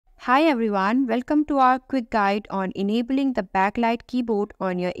Hi everyone, welcome to our quick guide on enabling the backlight keyboard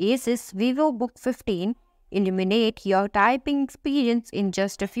on your ASUS VivoBook 15. Illuminate your typing experience in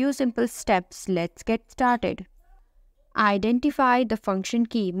just a few simple steps. Let's get started. Identify the function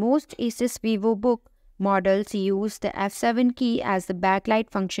key. Most ASUS VivoBook models use the F7 key as the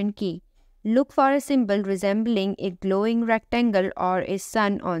backlight function key. Look for a symbol resembling a glowing rectangle or a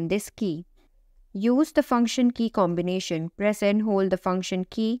sun on this key. Use the function key combination. Press and hold the function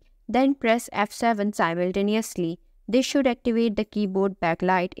key, then press F7 simultaneously. This should activate the keyboard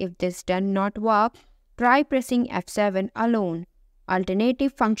backlight. If this does not work, try pressing F7 alone.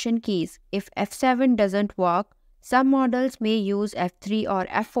 Alternative function keys. If F7 doesn't work, some models may use F3 or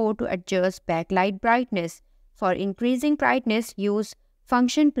F4 to adjust backlight brightness. For increasing brightness, use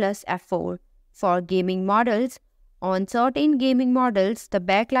function plus F4. For gaming models, on certain gaming models, the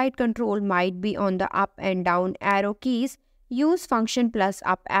backlight control might be on the up and down arrow keys. Use function plus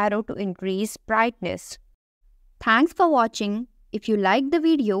up arrow to increase brightness. Thanks for watching. If you liked the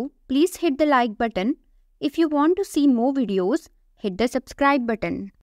video, please hit the like button. If you want to see more videos, hit the subscribe button.